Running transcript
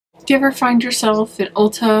Do you ever find yourself in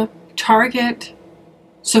Ulta, Target,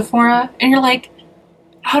 Sephora, and you're like,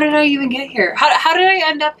 how did I even get here? How did I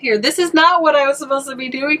end up here? This is not what I was supposed to be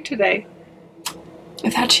doing today.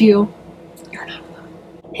 If that's you, you're not alone.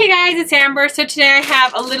 Hey guys, it's Amber. So today I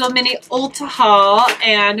have a little mini Ulta haul,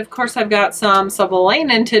 and of course I've got some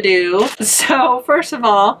sublinen to do. So first of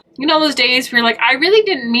all, you know those days where you're like, I really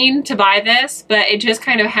didn't mean to buy this, but it just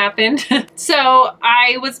kind of happened. So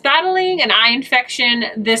I was battling an eye infection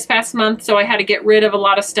this past month, so I had to get rid of a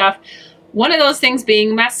lot of stuff. One of those things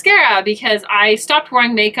being mascara, because I stopped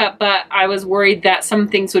wearing makeup, but I was worried that some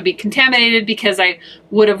things would be contaminated because I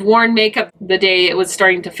would have worn makeup the day it was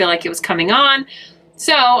starting to feel like it was coming on.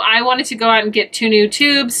 So I wanted to go out and get 2 new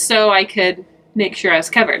tubes so I could make sure I was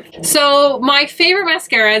covered. So my favorite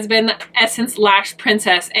mascara has been the Essence Lash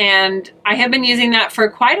Princess, and I have been using that for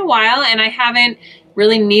quite a while, and I haven't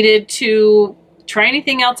really needed to try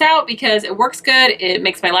anything else out because it works good, it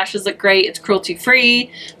makes my lashes look great, it's cruelty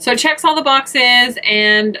free, so it checks all the boxes.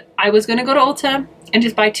 And I was gonna go to Ulta and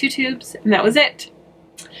just buy 2 tubes, and that was it.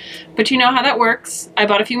 But you know how that works. I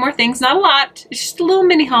bought a few more things, not a lot. It's just a little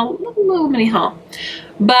mini haul, little mini haul.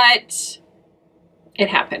 But it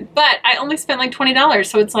happened. But I only spent like $20,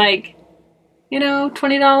 so it's like, you know,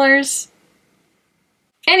 $20.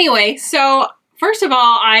 Anyway, so first of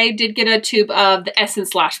all, I did get a tube of the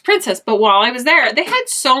Essence Lash Princess, but while I was there, they had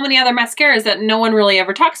so many other mascaras that no one really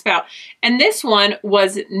ever talks about. And this one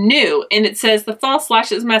was new, and it says the False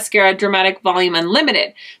Lashes Mascara Dramatic Volume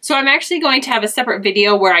Unlimited. So I'm actually going to have a separate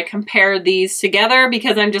video where I compare these together,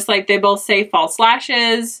 because I'm just like, they both say false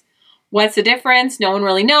lashes. What's the difference? No one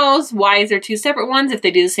really knows. Why is there 2 separate ones if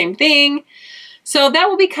they do the same thing? So that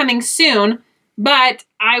will be coming soon, but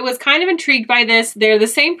I was kind of intrigued by this. They're the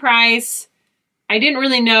same price. I didn't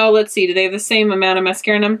really know. Let's see, do they have the same amount of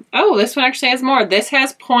mascara in them? Oh, this one actually has more. This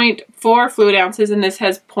has 0.4 fluid ounces and this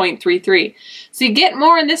has 0.33. So you get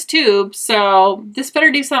more in this tube, so this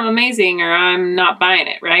better do something amazing or I'm not buying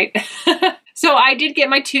it, right? So I did get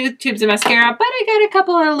my 2 tubes of mascara, but I got a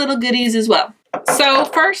couple of little goodies as well. So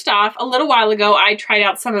first off, a little while ago, I tried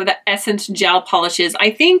out some of the Essence gel polishes.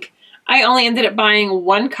 I think I only ended up buying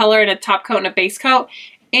 1 color and a top coat and a base coat.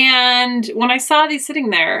 And when I saw these sitting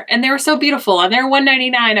there, and they were so beautiful, and they're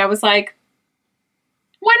 $1.99, I was like,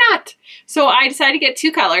 why not? So I decided to get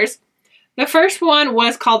 2 colors. The first one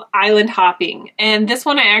was called Island Hopping, and this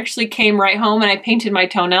one I actually came right home and I painted my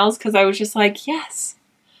toenails because I was just like, yes,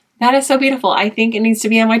 that is so beautiful. I think it needs to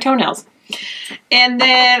be on my toenails. And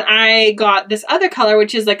then I got this other color,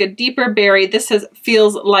 which is like a deeper berry. This says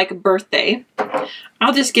Feels Like Birthday.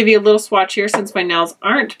 I'll just give you a little swatch here since my nails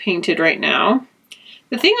aren't painted right now.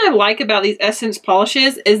 The thing I like about these Essence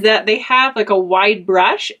polishes is that they have like a wide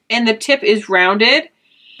brush and the tip is rounded.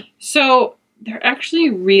 So they're actually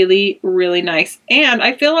really, really nice. And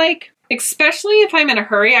I feel like, especially if I'm in a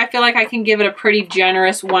hurry, I feel like I can give it a pretty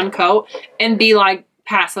generous 1 coat and be like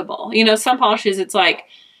passable. You know, some polishes it's like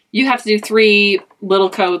you have to do 3 little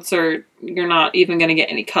coats or you're not even going to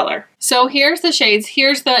get any color. So here's the shades.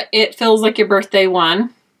 Here's the It Feels Like Your Birthday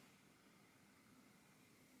one.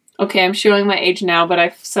 Okay, I'm showing my age now, but I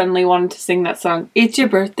suddenly wanted to sing that song. It's your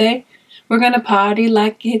birthday. We're gonna party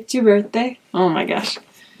like it's your birthday. Oh my gosh.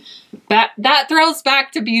 That throws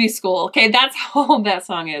back to beauty school. Okay, that's how old that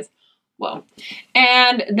song is. Whoa.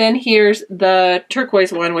 And then here's the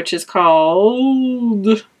turquoise one, which is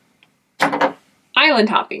called Island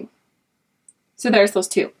Hopping. So there's those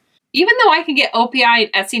 2. Even though I can get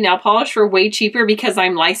OPI and Etsy nail polish for way cheaper because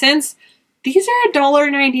I'm licensed, these are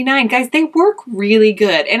 $1.99. Guys, they work really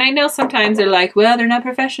good. And I know sometimes they're like, well, they're not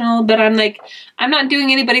professional, but I'm like, I'm not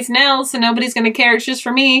doing anybody's nails, so nobody's gonna care. It's just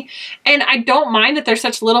for me. And I don't mind that they're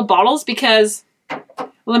such little bottles because,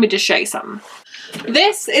 let me just show you something.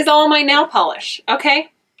 This is all my nail polish, okay?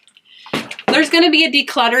 There's gonna be a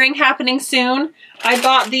decluttering happening soon. I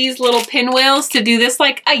bought these little pinwheels to do this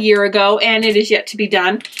like a year ago, and it is yet to be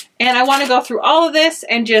done. And I wanna go through all of this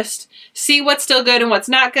and just see what's still good and what's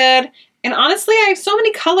not good. And honestly, I have so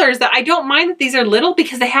many colors that I don't mind that these are little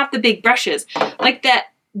because they have the big brushes. Like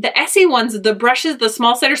the Essie ones, the brushes, the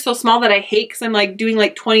small set are so small that I hate because I'm like doing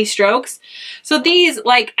like 20 strokes. So these,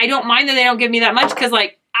 like, I don't mind that they don't give me that much because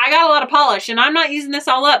like I got a lot of polish and I'm not using this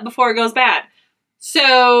all up before it goes bad.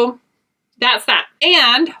 So that's that.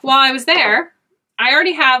 And while I was there, I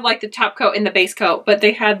already have like the top coat and the base coat, but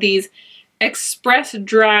they had these Express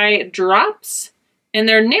Dry drops. And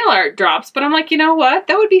they're nail art drops, but I'm like, you know what?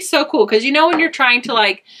 That would be so cool. Because you know when you're trying to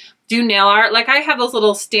like do nail art, like I have those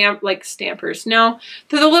little stampers. No,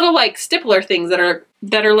 they're the little like stippler things that are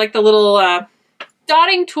like the little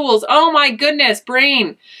dotting tools. Oh my goodness,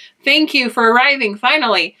 brain. Thank you for arriving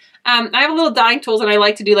finally. I have a little dyeing tools and I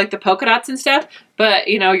like to do like the polka dots and stuff, but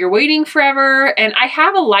you know, you're waiting forever. And I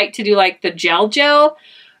have a light to do like the gel,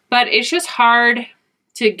 but it's just hard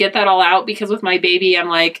to get that all out because with my baby, I'm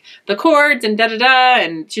like the cords and da-da-da,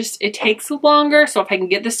 and just, it takes longer. So if I can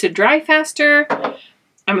get this to dry faster,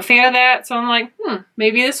 I'm a fan of that. So I'm like,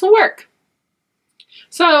 maybe this will work.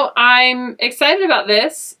 So I'm excited about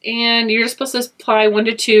this, and you're just supposed to apply 1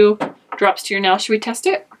 to 2 drops to your nail. Should we test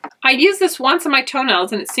it? I used this once on my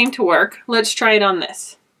toenails and it seemed to work. Let's try it on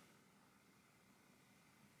this.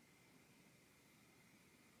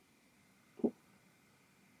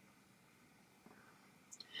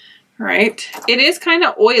 All right, it is kind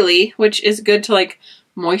of oily, which is good to like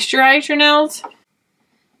moisturize your nails.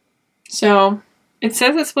 So it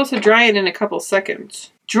says it's supposed to dry it in a couple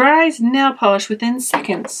seconds. Dries nail polish within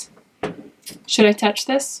seconds. Should I touch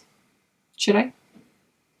this? Should I?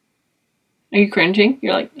 Are you cringing?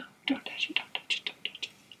 You're like, no, don't touch it, don't touch it, don't touch it.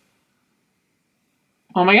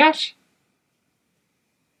 Oh my gosh.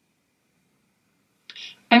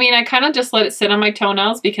 I mean, I kind of just let it sit on my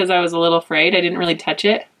toenails because I was a little afraid. I didn't really touch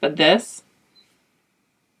it, but this,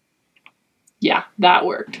 yeah, that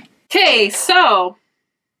worked. Okay, so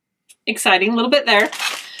exciting, a little bit there.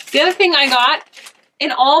 The other thing I got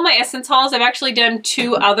in all my Essence hauls, I've actually done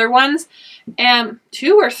 2 other ones, and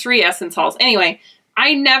 2 or 3 Essence hauls. Anyway,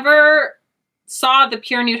 I never saw the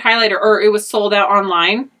Pure Nude highlighter, or it was sold out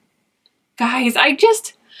online. Guys,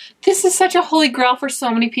 this is such a holy grail for so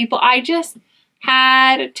many people. I just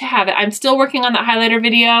had to have it. I'm still working on that highlighter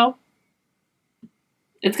video.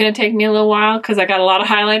 It's going to take me a little while because I got a lot of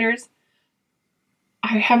highlighters.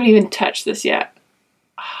 I haven't even touched this yet.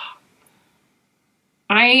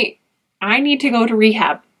 I need to go to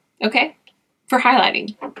rehab, okay? For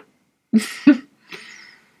highlighting.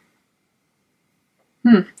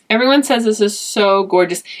 Everyone says this is so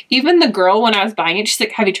gorgeous. Even the girl, when I was buying it, she's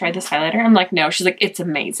like, have you tried this highlighter? I'm like, no. She's like, it's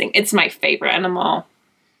amazing. It's my favorite. And I'm all,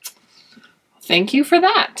 thank you for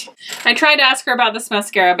that. I tried to ask her about this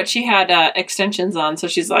mascara, but she had extensions on, so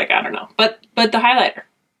she's like, I don't know. But the highlighter,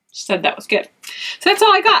 she said that was good. So that's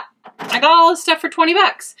all I got. I got all this stuff for 20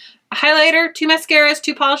 bucks. A highlighter, 2 mascaras,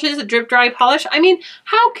 2 polishes, a drip dry polish. I mean,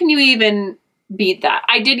 how can you even beat that?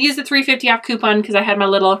 I did use the $3.50 off coupon because I had my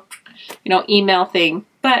little, you know, email thing.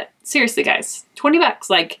 But seriously, guys, 20 bucks,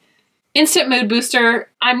 like instant mood booster.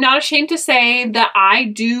 I'm not ashamed to say that I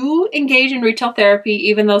do engage in retail therapy,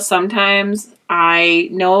 even though sometimes I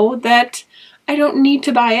know that I don't need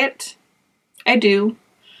to buy it. I do.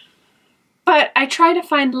 But I try to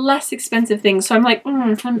find less expensive things. So I'm like,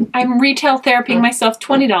 I'm retail therapying myself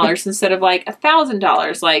 $20 instead of like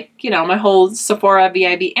 $1,000, like, you know, my whole Sephora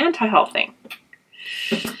VIB anti-haul thing.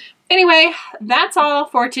 Anyway, that's all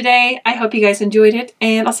for today. I hope you guys enjoyed it,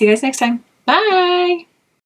 and I'll see you guys next time. Bye!